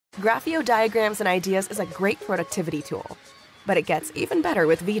Grafio Diagrams and Ideas is a great productivity tool, but it gets even better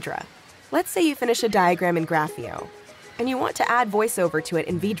with Vidra. Let's say you finish a diagram in Grafio, and you want to add voiceover to it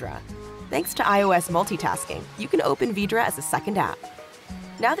in Vidra. Thanks to iOS Multitasking, you can open Vidra as a second app.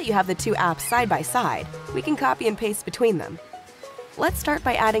 Now that you have the two apps side by side, we can copy and paste between them. Let's start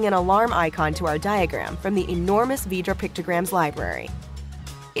by adding an alarm icon to our diagram from the enormous Vidra pictograms library.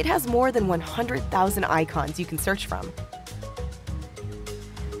 It has more than 100,000 icons you can search from.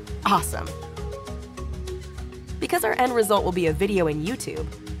 Awesome! Because our end result will be a video in YouTube,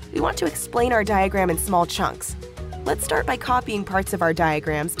 we want to explain our diagram in small chunks. Let's start by copying parts of our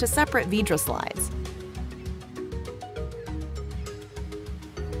diagrams to separate Vidra slides.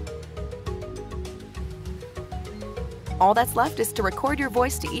 All that's left is to record your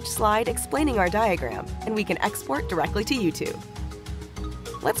voice to each slide explaining our diagram, and we can export directly to YouTube.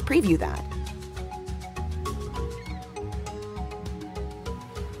 Let's preview that.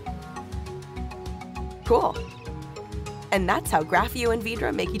 Cool! And that's how Grafio and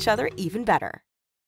Vidra make each other even better.